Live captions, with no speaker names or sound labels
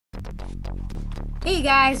Hey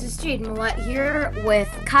guys, it's Jaiden Molett here with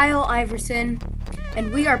Kyle Iverson,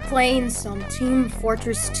 and we are playing some Team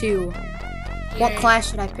Fortress 2. What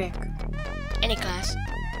class should I pick? Any class.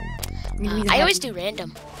 I always do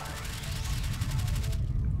random.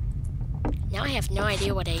 Now I have no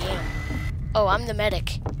idea what I am. Oh, I'm the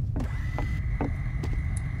medic.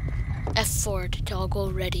 F4 to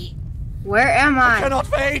toggle ready. Where am I? I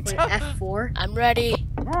cannot wait! Wait, F4? I'm ready.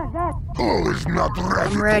 Who is not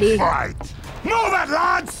ready, I'm ready. to fight? Move it,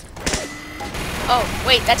 lads! Oh,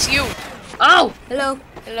 wait, that's you. Oh! Hello,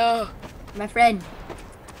 Hello. my friend.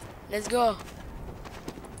 Let's go.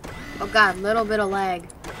 Oh god, little bit of lag.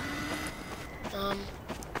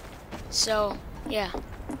 So, yeah.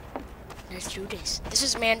 Let's do this. This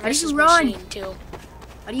is man How do you versus run? machine, too.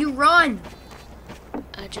 How do you run?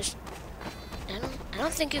 I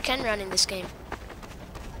don't think you can run in this game.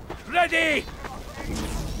 Ready!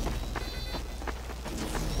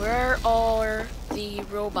 Where are the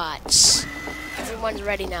robots? Everyone's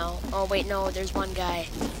ready now. Oh, wait, no, there's one guy.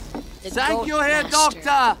 The Thank goat you, Herr master.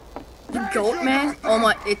 Doctor! The goat man? Oh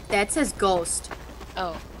my, that says ghost.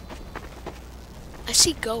 Oh. I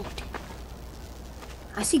see goat.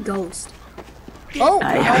 I see ghost. Oh!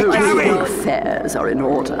 I hope I see your ghost. affairs are in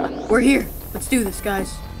order. We're here. Let's do this,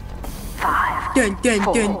 guys. 5, Dun, dun,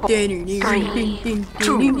 4, dun, dun, 3, dun,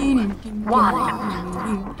 2, dun, 1.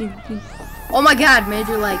 Oh my god,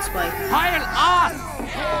 major leg spike. Heil us!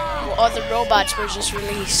 Well, all the robots were just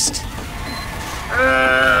released.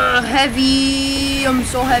 Heavy. I'm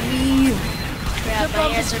so heavy. Crap, my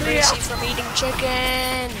hands are greasy from eating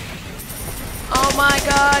chicken. Oh my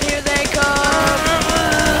god, here they come.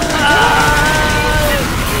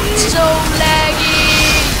 So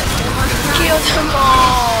laggy. Kill them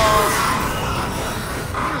all.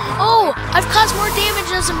 Oh, I've caused more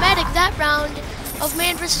damage as a medic that round of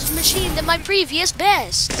man versus machine than my previous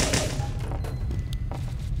best.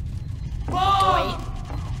 Boy.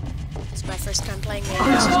 It's my first time playing man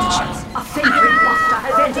versus machine. A sentry buster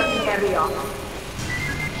has entered the area. Oh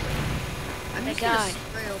my god.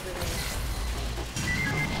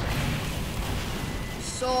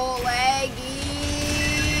 So laggy.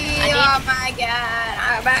 I need- Oh my god.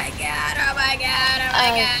 Oh my god. Oh my god. Oh my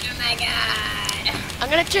god. Oh my god. I'm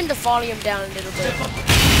gonna turn the volume down a little bit.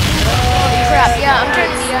 Holy crap, yeah, I'm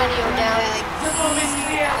turning the audio down.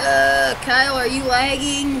 Kyle, are you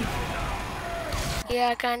lagging?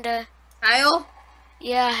 Yeah, kinda. Kyle?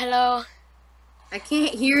 Yeah, hello. I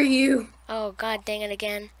can't hear you. Oh, god dang it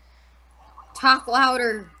again. Talk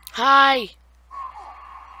louder. Hi.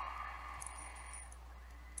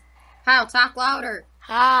 Kyle, talk louder.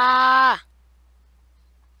 Ah.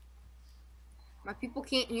 My people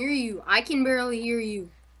can't hear you. I can barely hear you.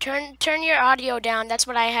 Turn your audio down. That's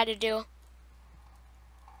what I had to do.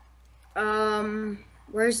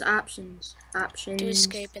 Where's options? Options. Do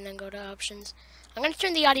escape and then go to options. I'm gonna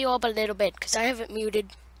turn the audio up a little bit because I have it muted.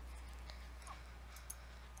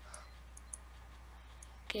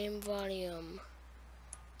 Game volume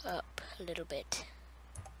up a little bit.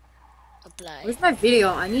 Apply. Where's my video?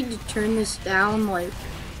 I need to turn this down, like,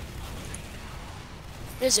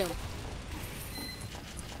 Resume.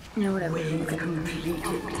 you know, whatever.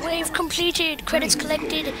 Wave completed. Credits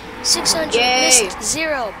collected. 600. Yay. Missed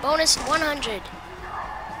 0. Bonus 100.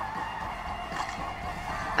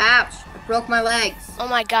 Ouch! I broke my legs. Oh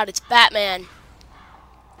my god, it's Batman.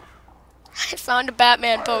 I found a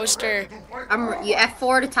Batman poster. You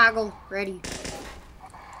F4 to toggle. Ready.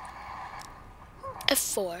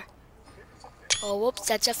 F4. Oh, whoops,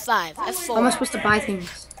 that's F5. How am I F4. supposed to buy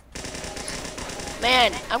things?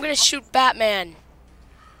 Man, I'm gonna shoot Batman.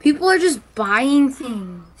 People are just buying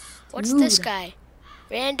things. What's Dude. this guy?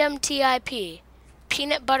 Random TIP.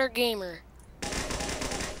 Peanut Butter Gamer.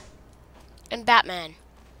 And Batman.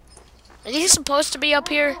 Are these supposed to be up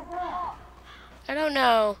here? I don't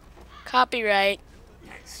know. Copyright.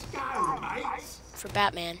 For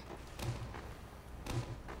Batman.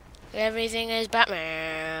 Everything is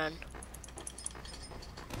Batman.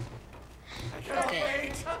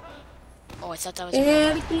 Okay. Oh, I thought that was...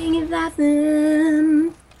 Everything is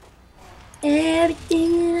awesome.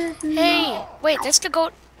 Everything is awesome. Hey! Wait, that's the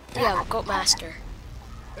goat... Yeah, goat master.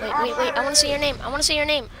 Wait. I want to see your name. I want to see your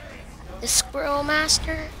name. The squirrel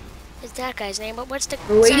master? Is that guy's name? But what's the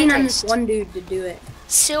We're waiting on this scientist? one dude to do it.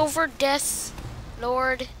 Silver Death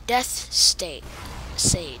Lord Death State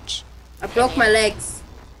Sage. I broke my legs.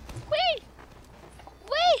 Wait!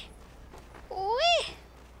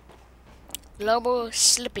 Global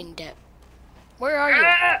Slipping Depth. Where are you?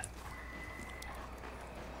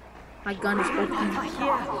 My gun is open.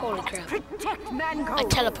 Holy crap. I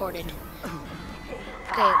teleported.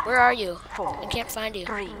 Okay, where are you? I can't find you.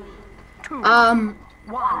 3, 2,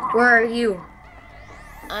 Where are you?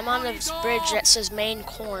 I'm on this bridge that says main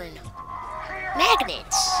corn.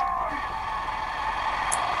 Magnets!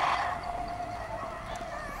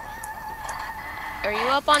 Are you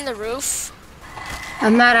up on the roof?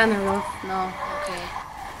 I'm not on the roof, no. Okay.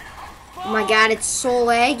 Oh my god, it's so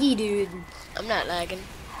laggy, dude. I'm not lagging.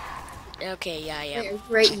 Okay, yeah, I am. Wait,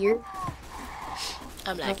 right here?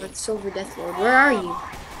 I'm No, lagging. it's Silver Death Lord. Where are you?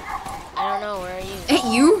 I don't know, where are you?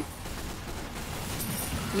 Hey, you?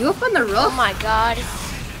 You up on the Oh roof? my god.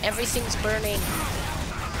 Everything's burning.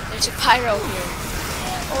 There's a pyro here.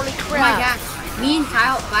 Holy Oh crap. my gosh. Me and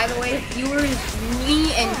Kyle, by the way, viewers,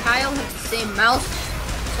 me and Kyle have the same mouse,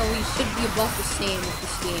 so we should be about the same with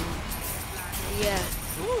this game. Yeah.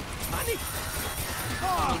 Ooh, money.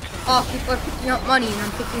 Oh, people are picking up money and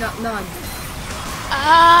I'm picking up none.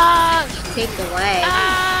 Ah! Take the lag.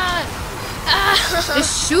 Ah! Ah!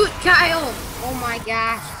 Just shoot, Kyle! Oh my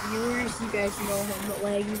gosh, viewers, you guys know how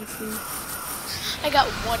laggy this is. I got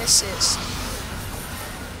 1 assist.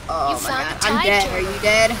 Oh You my found god, the I'm tide dead. turtle. Are you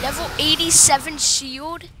dead? Level 87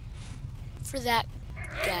 shield for that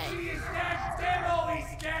guy.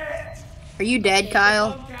 Are you dead,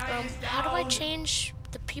 Kyle? How do I change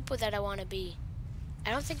the people that I want to be? I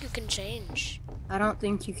don't think you can change. I don't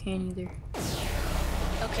think you can either.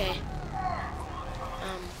 Okay.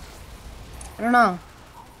 I don't know.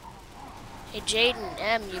 Hey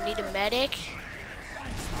Jaiden, you need a medic?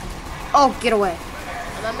 Oh, get away.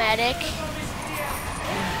 I'm a medic.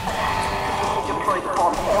 deploy the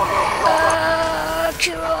bomb on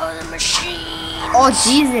Kill the machine. Oh,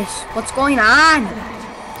 Jesus. What's going on?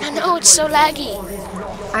 I know, it's so laggy.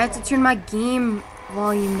 I have to turn my game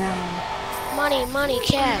volume down. Money,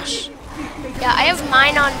 cash. Yeah, I have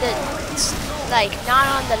mine on the, like, not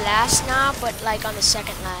on the last knob, but like on the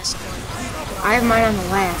second last one. I have mine on the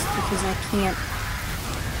last because I can't.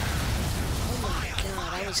 Oh my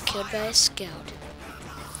god, I was killed by a scout.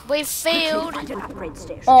 We failed. an upgrade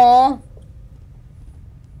station. Oh.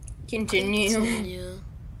 Continue. Continue.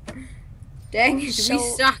 Dang it, we So-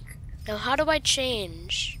 suck. Now, how do I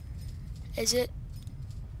change? Is it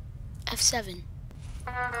F7?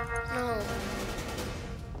 No.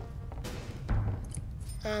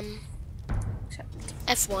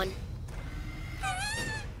 F1.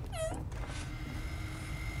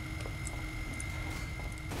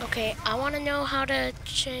 Okay, I want to know how to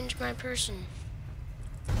change my person.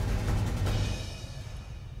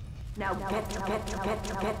 Now get to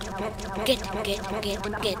an Get.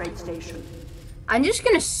 upgrade station. I'm just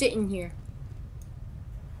gonna sit in here.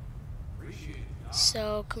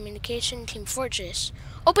 So, communication, Team Fortress.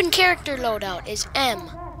 Open character loadout is M.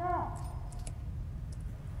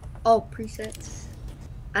 Oh, presets.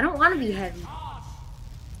 I don't want to be heavy.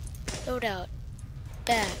 Loadout.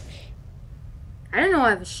 Back. I didn't know I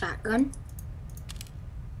have a shotgun.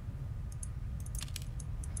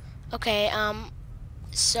 Okay,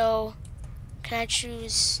 so, can I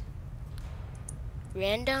choose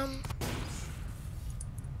random?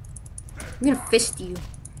 I'm gonna fist you.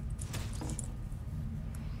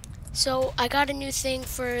 So, I got a new thing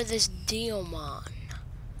for this Diomon.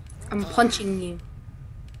 I'm punching you.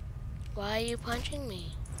 Why are you punching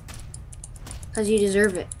me? Because you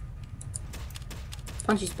deserve it.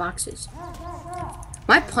 Punch these boxes.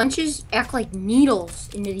 My punches act like needles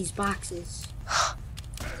into these boxes.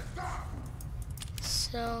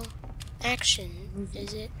 So, action,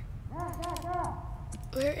 is it?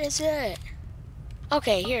 Where is it?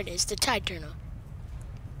 Okay, here it is, the Tide Turtle.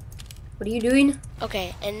 What are you doing?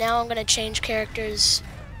 Okay, and now I'm gonna change characters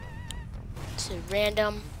to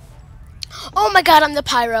random. Oh my god, I'm the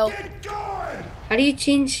pyro. How do you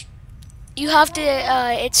change? You have to,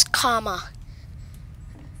 it's comma.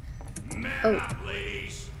 Oh,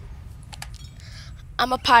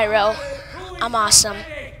 I'm a pyro. I'm awesome.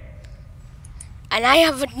 And I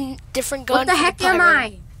have a different gun. what the for heck pyro. am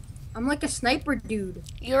I? I'm like a sniper dude.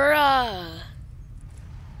 You're,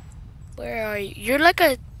 where are you? You're like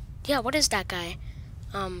a, yeah, what is that guy?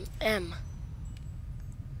 M.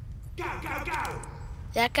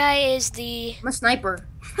 That guy is the, I'm a sniper.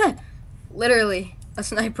 Literally, a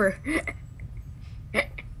sniper.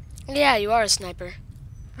 yeah, you are a sniper.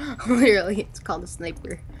 Literally, it's called a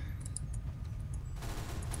sniper.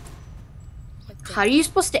 What the- How are you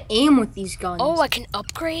supposed to aim with these guns? Oh, I can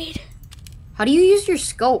upgrade? How do you use your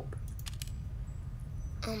scope?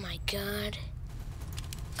 Oh my god.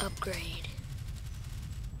 Upgrade.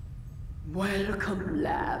 Welcome,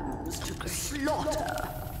 lambs, to the slaughter.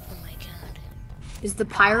 Oh my god. Is the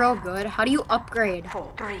pyro good? How do you upgrade?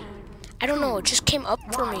 4, 3. I don't know, it just came up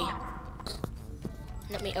for me.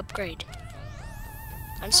 Let me upgrade.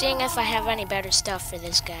 I'm seeing if I have any better stuff for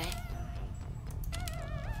this guy.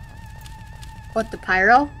 What, the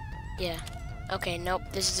pyro? Yeah. Okay, nope.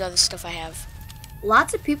 This is all the stuff I have.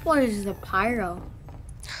 Lots of people are using the pyro.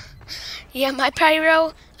 Yeah, my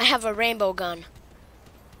pyro, I have a rainbow gun.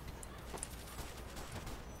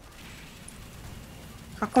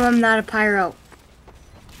 How come I'm not a pyro?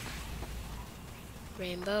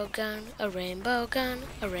 Rainbow gun, a rainbow gun,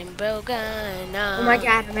 a rainbow gun. Oh my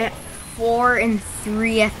god, I'm at 4 and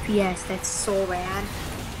 3 FPS. That's so bad.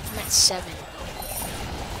 I'm at 7.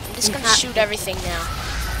 I'm just gonna shoot everything now.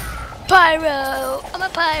 Pyro! I'm a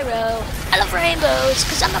pyro! I love rainbows,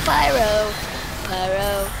 cause I'm a pyro!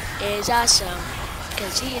 Pyro is awesome,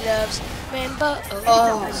 cause he loves rainbow.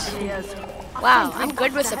 Oh, Wow, I'm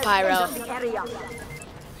good with the pyro.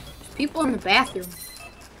 there's people in the bathroom.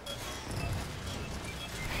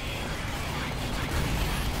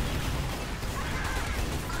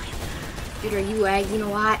 Dude, are you lagging a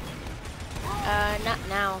lot? Not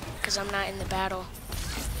now, cause I'm not in the battle.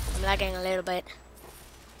 I'm lagging a little bit.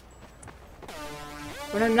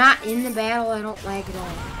 When I'm not in the battle, I don't lag at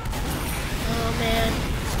all. Oh man.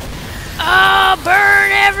 Oh,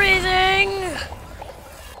 burn everything!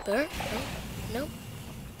 Burn? No.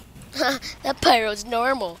 Nope. That pyro's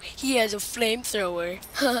normal. He has a flamethrower.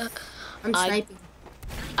 I'm sniping.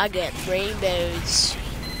 I got rainbows.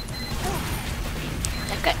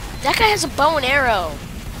 That guy has a bow and arrow.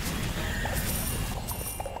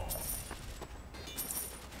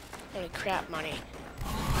 Holy crap, money.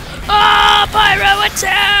 Oh, pyro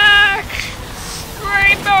attack!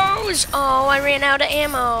 Rainbows! Oh, I ran out of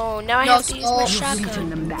ammo. Now I have to use my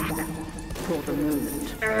shotgun. them back for the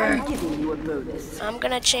moment. I'm giving you a bonus. I'm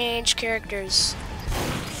gonna change characters.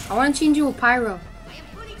 I want to change you a pyro.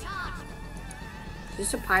 Is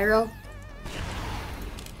this a pyro?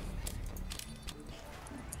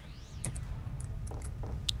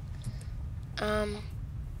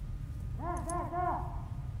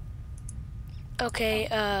 Okay,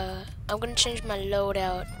 I'm gonna change my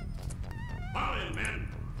loadout.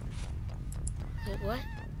 Wait, what?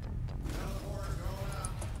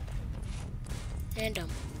 Random.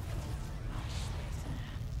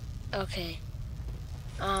 Okay.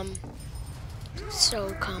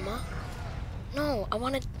 So, comma. No, I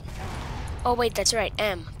wanted... Oh, wait, that's right,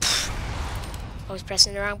 M. I was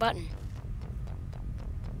pressing the wrong button.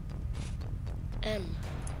 M.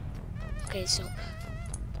 Okay, so...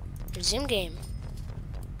 Resume game.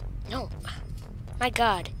 No. My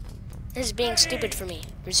god. This is being stupid for me.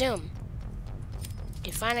 Resume.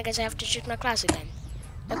 Okay, fine, I guess I have to choose my class again.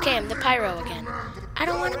 Okay, I'm the pyro again. I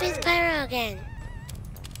don't want to be the pyro again.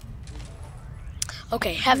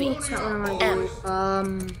 Okay, heavy. That's not what I want M.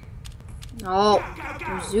 to do. No.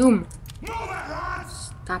 Resume.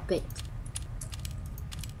 Stop it.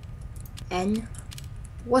 N.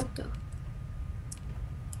 What the?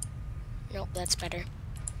 Nope, that's better.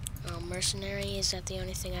 Mercenary, is that the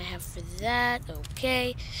only thing I have for that?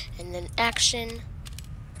 Okay. And then action.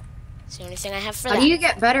 It's the only thing I have for How that. do you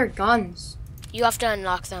get better guns? You have to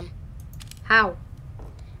unlock them. How?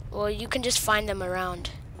 Well, you can just find them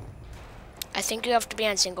around. I think you have to be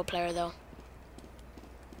on single player, though.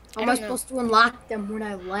 How am I supposed to unlock them when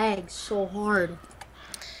I lag so hard?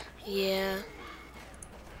 Yeah.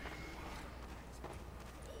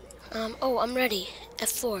 Oh, I'm ready.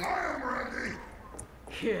 F4.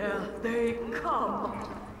 Here they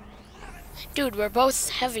come. Dude, we're both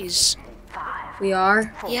heavies. We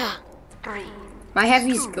are? Yeah. 3, My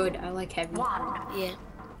heavy's good. I like heavy. 1. Yeah.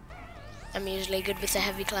 I'm usually good with the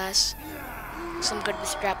heavy class. So I'm good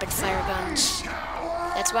with rapid fire guns.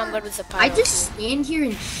 That's why I'm good with the pyro. I just stand here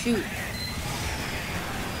and shoot.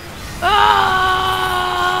 Ah!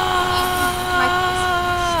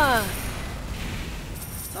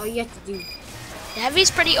 That's all you have to do. The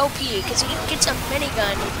heavy's pretty OP because he gets a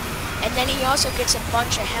minigun and then he also gets a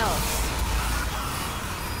bunch of health.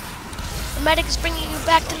 The medic is bringing you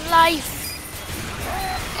back to life.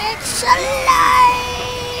 It's alive!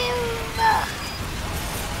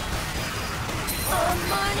 Oh,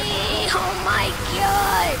 money! Oh my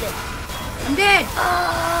god! I'm dead.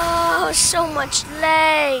 Oh, so much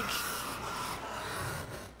lag!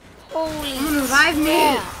 Holy Come on, revive me.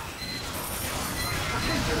 crap.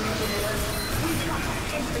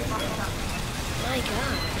 My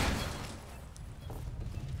god.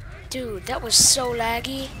 Dude, that was so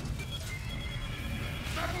laggy.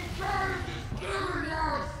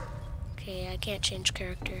 Okay, I can't change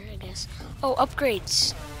character, I guess. Oh,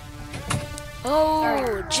 upgrades.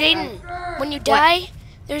 Oh, Jaiden, when you die,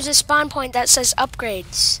 there's a spawn point that says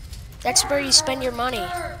upgrades. That's where you spend your money.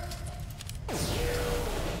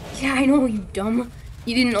 Yeah, I know, you dumb.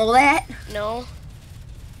 You didn't know that? No?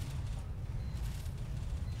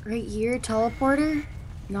 Right here, teleporter?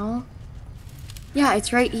 No. Yeah,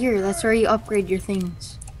 it's right here. That's where you upgrade your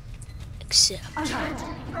things. Except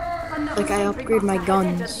Like I upgrade my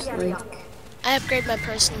guns. Like I upgrade my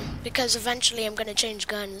person because eventually I'm gonna change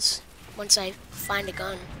guns once I find a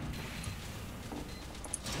gun.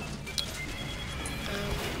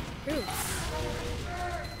 Roof.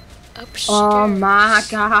 Upstairs. oh my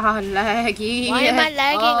god, laggy. Why am I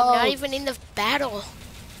lagging? I'm not Oh. even in the battle.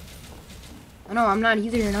 I know I'm not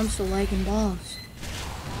either, and I'm still lagging balls.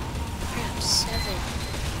 Crap, 7.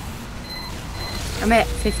 I'm at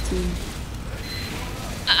 15.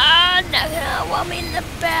 Ah, no, I'm in the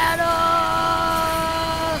battle.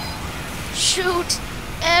 Shoot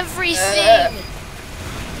everything.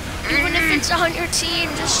 Even if it's on your team,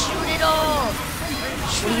 just shoot it all.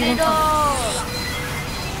 Shoot it all.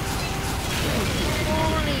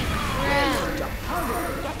 Holy crap.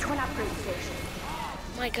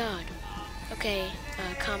 My god. Okay,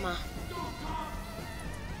 comma.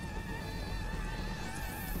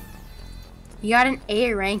 You got an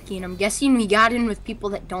A ranking. I'm guessing we got in with people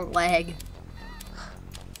that don't lag.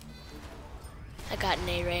 I got an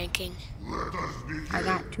A ranking. I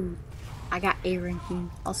got 2. I got A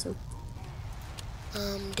ranking also.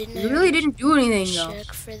 Didn't You I really didn't do anything though.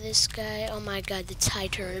 check for this guy? Oh my god, the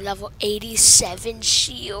Titan level 87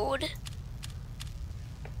 shield.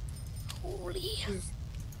 Holy.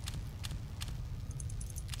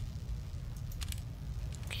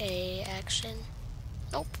 Okay, action.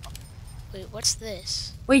 Nope. Wait, what's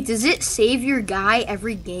this? Wait, does it save your guy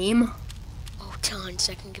every game? Oh, taunts.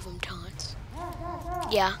 I can give him taunts.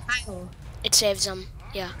 Yeah, Oh. it saves them.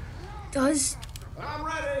 Yeah. Does? I'm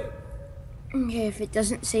ready. Okay, if it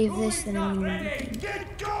doesn't save this, then I'm Ready.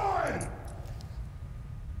 Get going.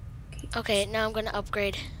 Okay, now I'm gonna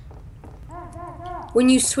upgrade. When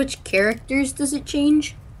you switch characters, does it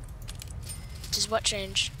change? Does what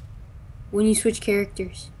change? When you switch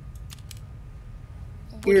characters,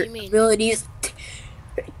 What your do you mean? abilities.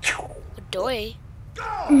 Doy.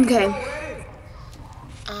 Okay,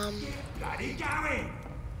 Daddy going.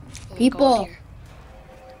 oh, People. God, here.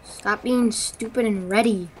 stop being stupid and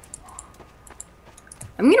ready.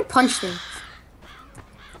 I'm gonna punch them.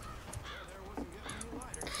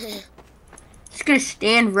 Just gonna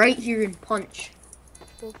stand right here and punch.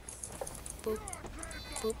 Boop.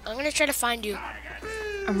 I'm gonna try to find you.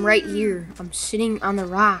 I'm right here. I'm sitting on the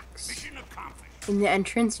rocks in the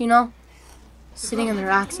entrance. You know, sitting on the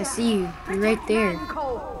rocks. I see you. You're right there.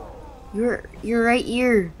 You're right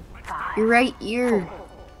here. You're right here.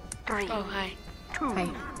 Oh, hi. Hi.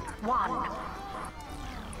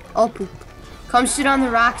 Oh poop. Come sit on the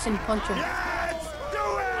rocks and punch him. Let's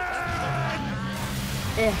do it.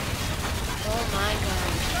 Eh. Oh my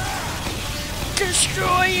god.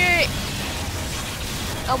 Destroy it!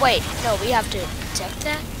 Oh wait, no, we have to protect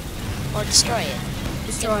that? Or destroy it?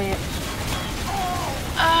 Destroy it.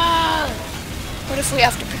 Ah! What if we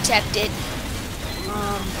have to protect it?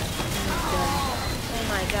 Oh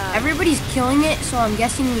my god. Everybody's killing it, so I'm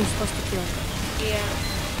guessing we're supposed to kill it. Yeah.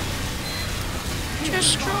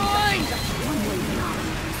 Destroy!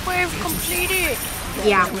 We've completed!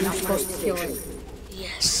 Yeah, we're supposed to kill it.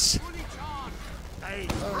 Yes. Oh my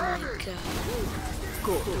god.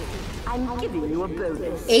 I'm giving you a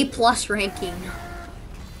bonus. A+ ranking.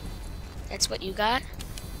 That's what you got?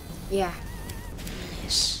 Yeah.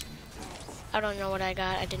 Nice. I don't know what I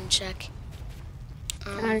got. I didn't check.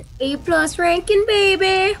 An A+ ranking,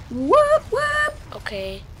 baby. Whoop whoop.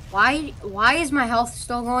 Okay. Why is my health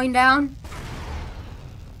still going down?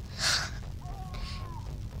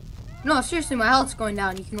 No, seriously, my health's going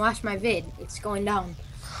down. You can watch my vid. It's going down.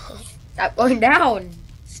 Stop going down.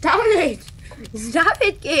 Stop it. Stop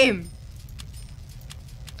it, game.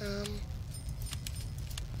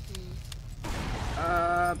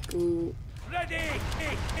 Boo. Ready.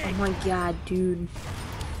 Oh my god, dude.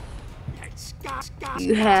 Let's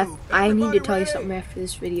You have. I need to tell you something after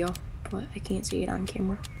this video, but I can't say it on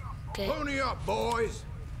camera. Okay. Pony up, boys.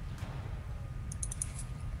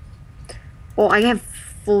 Oh, I have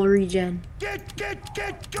full regen. Get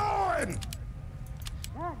going.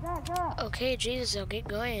 Okay, Jesus, I'll get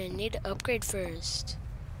going. I need to upgrade first.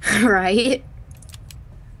 Right?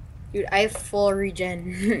 Dude, I have full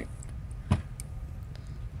regen.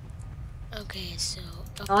 Okay, so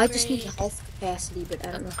upgrade. Oh, I just need the health capacity, but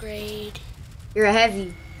I don't know. Upgrade. You're a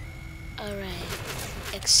heavy.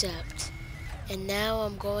 Alright. Accept. And now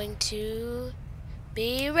I'm going to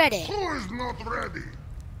be ready. Who is not ready?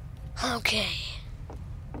 Okay.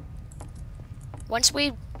 Once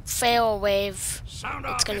we fail a wave, Sound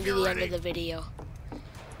it's off gonna if be you're the end ready. of the video.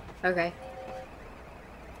 Okay.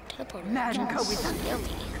 Teleporter. Man, go with that.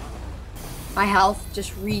 Yummy. My health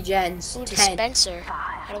just regens Ooh, 10. dispenser.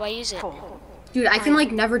 How do I use it? Dude, I can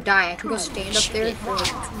like never die. I can go stand up there for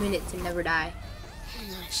like 2 minutes and never die.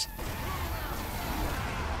 Nice.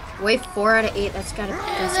 Wave 4 out of 8. That's gotta be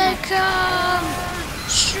Here they come!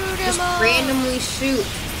 Shoot him just all! randomly shoot.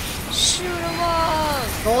 Shoot him all!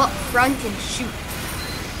 Go up front and shoot.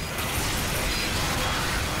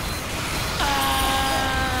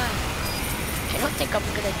 I don't think I'm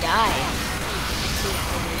gonna die.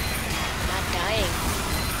 I'm not dying.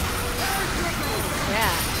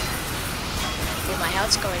 Yeah. Well, my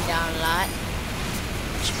health's going down a lot.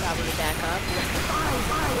 Should probably back up.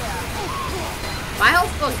 My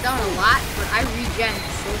health goes down a lot, but I regen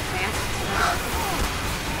so fast.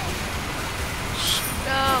 Shoot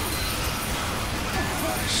them!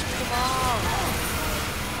 Shoot them all!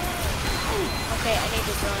 Okay, I need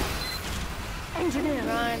to run. Engineer,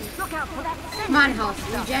 Run. look out for that. Come on, health.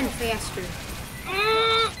 Regen faster. I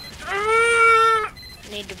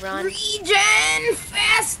need to run. Regen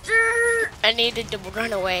faster! I needed to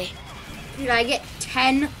run away. Dude, I get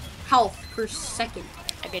 10 health per second.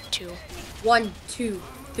 I get 2. 1, 2,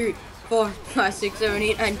 3, 4, 5, 6, 7,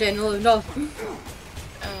 8, 9, 10, 11, 12. Okay,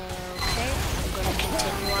 I'm gonna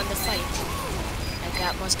continue on the fight. I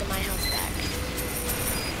got most of my health back.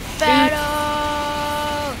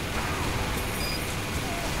 Battle!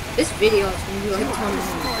 This video is gonna be like 20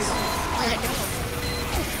 minutes. I know.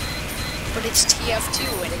 But it's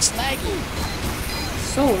TF2 and it's laggy.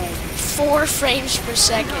 So laggy. 4 frames per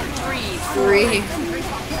second. 3. 3.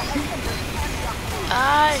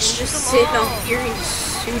 Ah, I'm shoot just them sitting all. up here and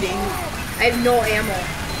shooting. I have no ammo.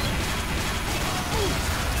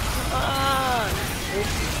 Ah.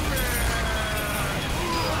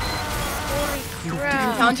 Holy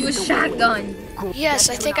crap. Found you a shotgun. Yes,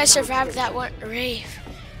 I think I survived that one rave.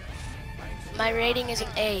 My rating is an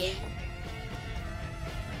A.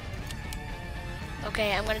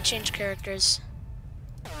 Okay, I'm gonna change characters.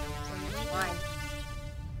 Why?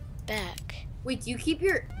 Back. Wait, do you keep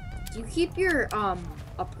your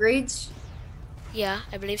upgrades Yeah,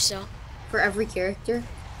 I believe so. for every character?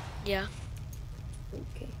 Yeah.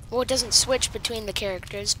 Okay. Well, it doesn't switch between the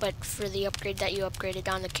characters, but for the upgrade that you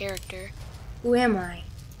upgraded on the character. Who am I?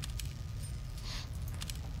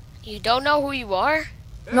 You don't know who you are?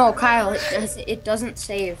 No, Kyle, it doesn't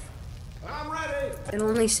save. I'm ready. It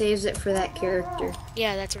only saves it for that character.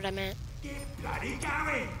 Yeah, that's what I meant. Get bloody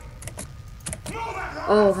going. Move it.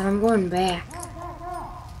 Oh, then I'm going back.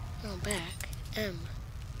 Oh, back. M.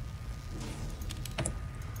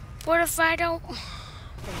 What if I don't?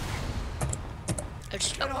 I'll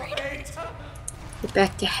just upgrade. Get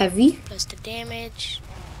back to heavy. Plus the damage.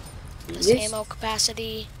 Plus This. ammo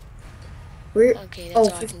capacity. Where? Okay, that's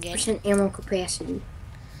Oh, all I can get. 50% ammo capacity.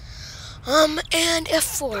 And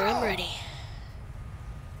F4, I'm ready.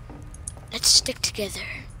 Let's stick together.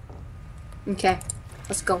 Okay,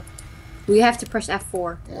 let's go. We have to press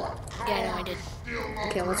F4. Yeah, I know I did.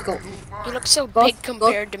 Okay, let's go. You look so Go, big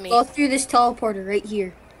compared to me. Go through this teleporter right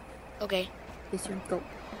here. Okay. Yes, sir. Go.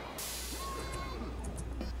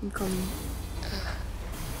 I'm coming.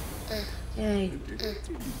 Hey.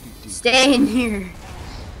 Stay in here.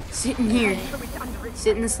 Sit in here.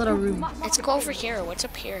 Sit in this little room. Let's go over here. What's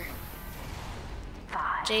up here?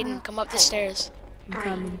 Jaiden, come up the stairs. I'm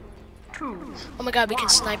coming. Oh my god, we can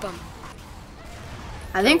snipe him.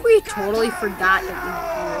 I think we totally forgot that we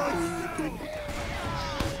were doing YouTube.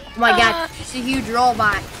 Oh my god, it's a huge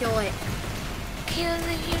robot. Kill it. Kill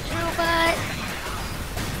the huge robot.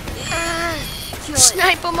 Kill it.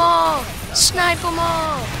 Snipe them all. Snipe them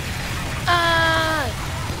all.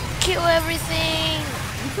 Kill everything.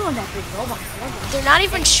 I'm killing that big robot. They're not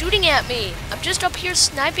even shooting at me. I'm just up here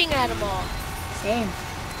sniping at them all. Same.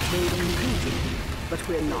 But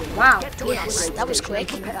we're not. Wow. Yes, that was quick.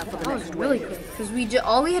 That was really quick. Because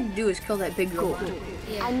all we had to do was kill that big robot.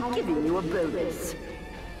 Yeah. I'm giving you a bonus.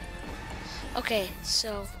 Okay,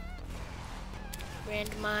 so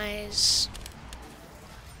randomize.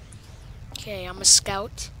 Okay, I'm a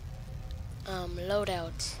scout.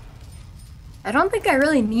 Loadout. I don't think I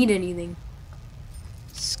really need anything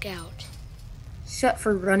Scout. except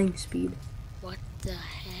for running speed. What the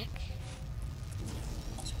heck?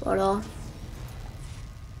 Spot off.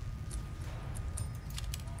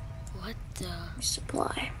 What the?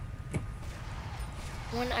 Supply.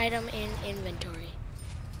 One item in inventory.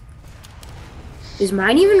 Is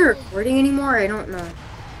mine even recording anymore? I don't know.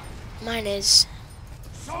 Mine is.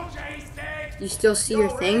 Soldier is dead. You still see your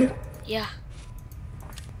thing? Yeah.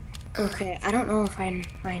 Okay, I don't know if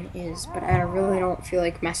mine is, but I really don't feel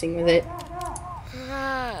like messing with it.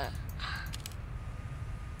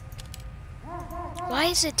 Why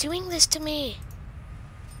is it doing this to me?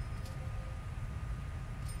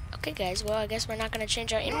 Okay, guys. Well, I guess we're not gonna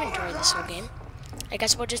change our inventory this whole game. I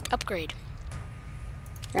guess we'll just upgrade.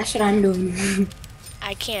 That's what I'm doing.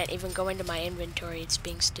 I can't even go into my inventory. It's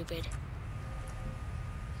being stupid.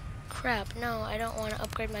 Crap. No, I don't want to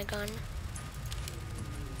upgrade my gun.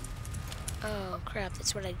 Oh, crap.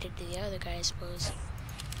 That's what I did to the other guy, I suppose.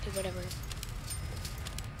 Okay, whatever.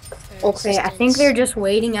 Okay, I think they're just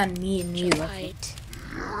waiting on me and you. Height.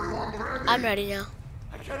 I'm ready now.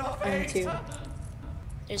 I am too.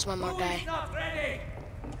 There's one more guy.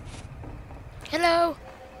 Hello.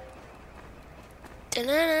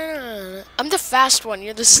 Da-na-na-na-na. I'm the fast one.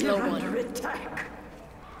 You're the slow one.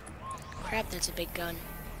 Crap, that's a big gun.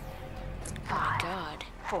 Oh my god.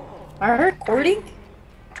 Are you recording?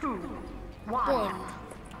 1.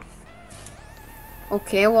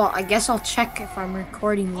 Okay, well, I guess I'll check if I'm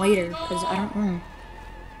recording later, because I don't know.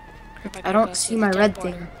 I don't see my red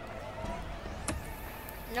thing.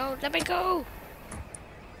 No, let me go.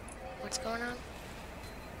 What's going on?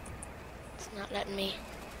 It's not letting me.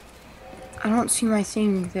 I don't see my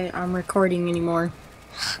thing that I'm recording anymore.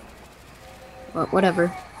 But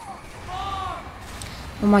whatever.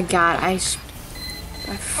 Oh my god, I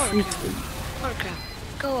freaked. Oh crap.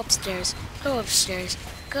 Go upstairs. Go upstairs.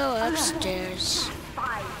 Go upstairs.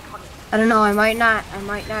 I don't know, I might not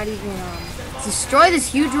even destroy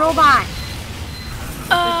this huge robot.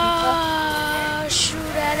 Oh,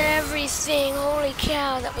 shoot at everything. Holy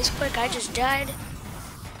cow, that was quick. I just died.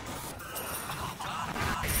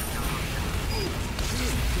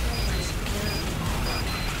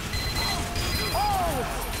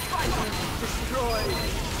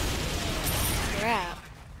 Crap.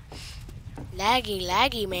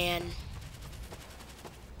 Laggy, man.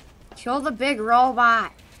 Kill the big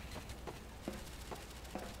robot.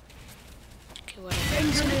 Okay, what?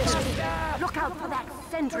 Look out for that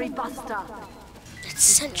sentry buster. It's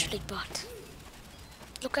Sentry Bot.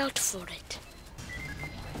 Look out for it.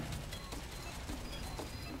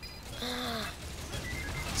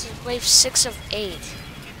 This is wave 6 of 8.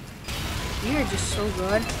 You're just so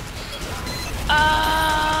good.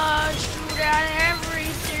 Shoot at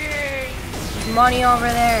everything. There's money over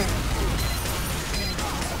there.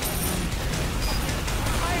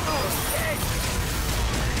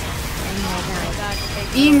 Oh my god.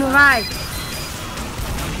 Being revived.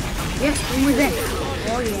 Yes, we're there.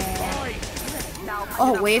 Oh yeah.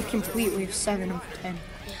 Oh, wave complete. Wave 7 of 10.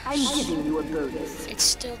 I'm giving you a bonus. It's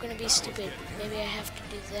still gonna be stupid. Maybe I have to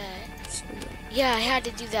do that. Yeah, I had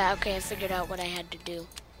to do that. Okay, I figured out what I had to do.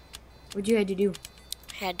 What'd you had to do?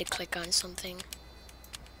 I had to click on something.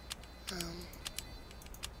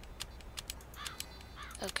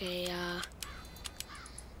 Okay,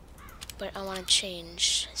 but I want to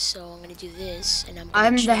change, so I'm gonna do this, and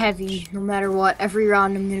I'm the heavy, no matter what. Every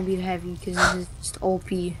round I'm gonna be the heavy, because this is just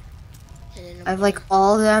OP. I have like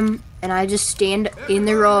all of them, and I just stand in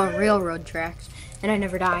the railroad tracks, and I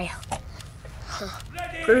never die.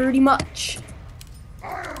 Pretty much.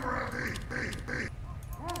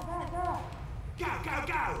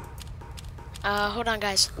 Hold on,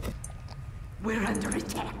 guys. We're under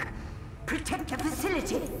attack. Protect the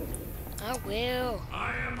facility. I will.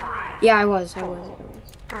 Yeah, I was.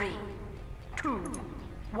 3, 2,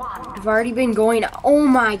 1. I've already been going. Oh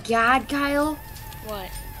my god, Kyle. What?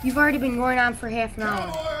 You've already been going on for half an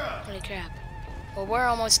hour. Holy crap. Well, we're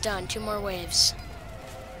almost done. 2 more waves.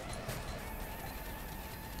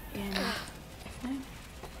 And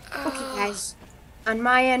okay, guys. On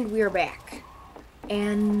my end, we are back.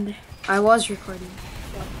 And I was recording.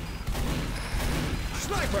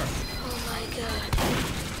 Sniper! Oh my god.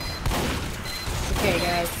 Okay,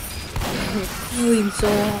 guys. I'm feeling so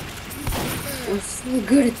hot. We're so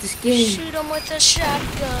good at this game. Shoot him with the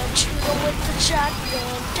shotgun. Shoot him with the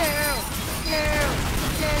shotgun. Down. Down.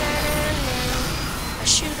 I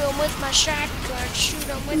shoot him with my shotgun. Shoot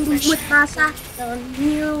him with my shotgun.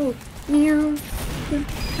 Meow, meow.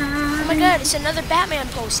 Oh my god, it's another Batman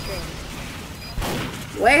poster.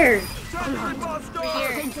 Where? Right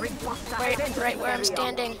here. Right where I'm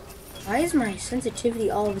standing. Why is my sensitivity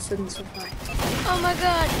all of a sudden so high? Oh my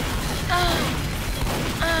god.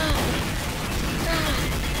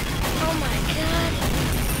 Oh my god.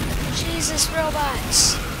 Jesus,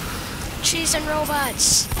 robots. Cheese and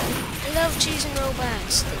robots. I love cheese and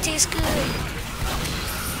robots. They taste good.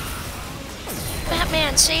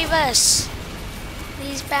 Batman, save us.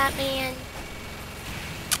 Please, Batman.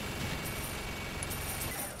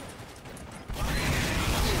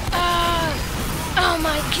 Oh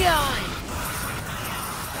my god.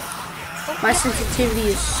 My sensitivity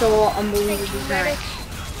is so unbelievably high.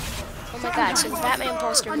 Oh my god, so the Batman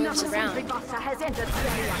poster moves around.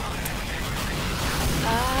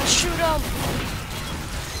 Shoot him!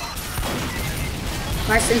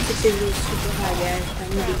 My sensitivity is super high, guys. I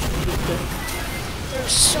need to be good.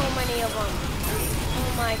 There's so many of them.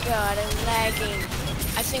 Oh my god, I'm lagging.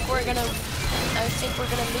 I think we're gonna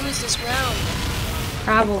lose this round.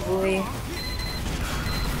 Probably. No.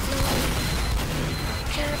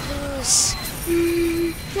 Can't lose.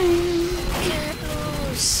 Can't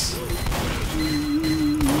lose.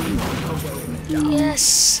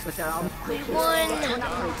 Yes. We won.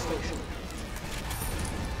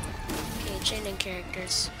 Okay, Jaiden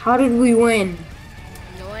characters. How did we win?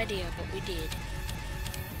 No idea, but we did.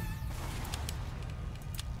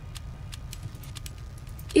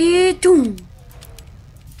 Doom.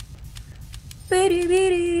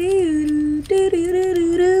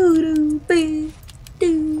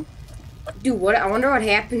 Dude, what? I wonder what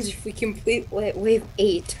happens if we complete wave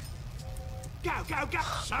 8. Go, go, go!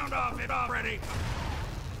 Sound off it already!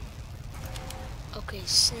 Okay,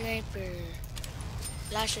 sniper.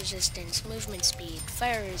 Flash resistance, movement speed,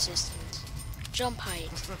 fire resistance, jump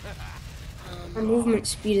height. Our movement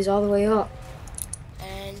speed is all the way up.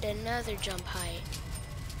 And another jump height.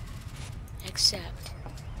 Accept.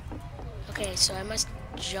 Okay, so I must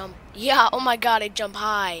jump. Yeah, oh my god, I jump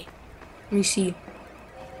high. Let me see.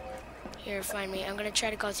 Here, find me. I'm gonna try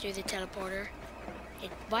to go through the teleporter.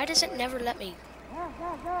 Why does it never let me?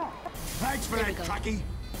 Thanks for that, Trucky.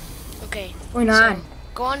 Okay. Why not? So,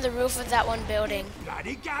 go on the roof of that one building.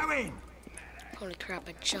 Bloody going! Holy crap,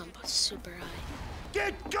 I jump super high.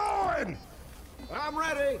 Get going! I'm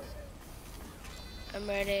ready. I'm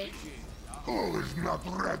ready. Who is not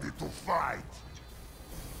ready to fight?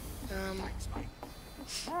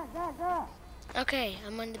 Okay,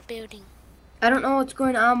 I'm on the building. I don't know what's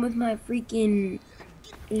going on with my freaking...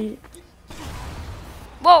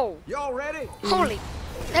 Whoa! Y'all ready? Holy,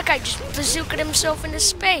 that guy just bazookaed himself into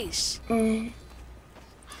space. I'm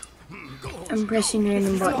pressing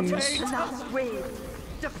random buttons.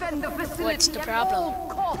 Defend the facility. What's the problem?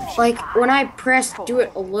 Like, when I press do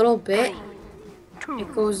it a little bit,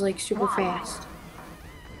 it goes like super fast.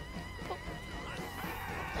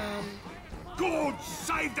 God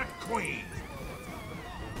save the Queen!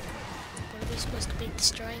 What are we supposed to be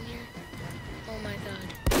destroying here? Oh my god.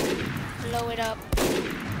 Blow it up.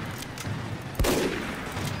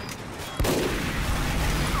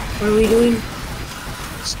 What are we doing?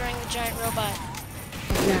 Destroying the giant robot.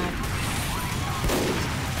 Oh god.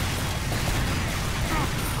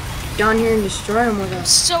 Down here and destroy him with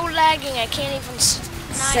us. So lagging, I can't even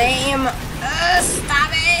snipe. Same.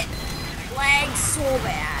 Stop it. Lag so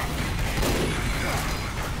bad.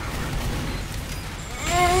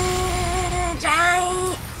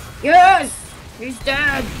 Giant. Yes. He's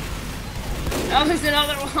dead. Oh, there's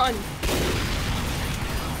another one.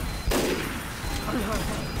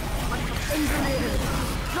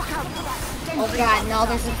 Oh god, now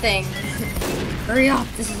there's a thing. Hurry up,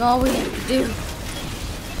 this is all we have to do.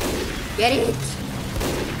 Get it.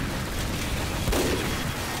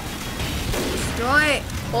 Destroy it.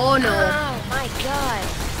 Oh no. Oh my god.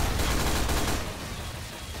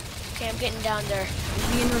 Okay, I'm getting down there. He's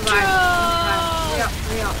being revived. Hurry up,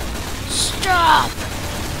 hurry up. Stop!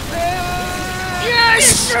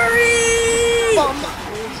 Yes! Bum,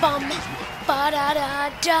 bum,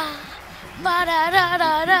 ba-da-da-da.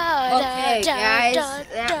 Okay, guys,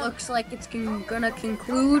 that looks like it's gonna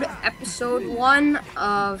conclude episode 1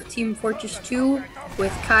 of Team Fortress 2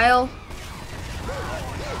 with Kyle.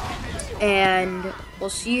 And we'll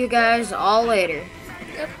see you guys all later.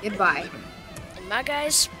 Yep. Goodbye. And my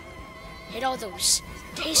guys, hit all those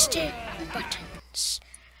tasty buttons.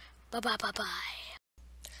 Bye-bye-bye-bye.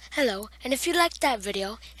 Hello, and if you liked that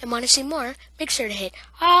video and want to see more, make sure to hit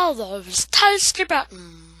all those tasty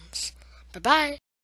buttons. Bye-bye.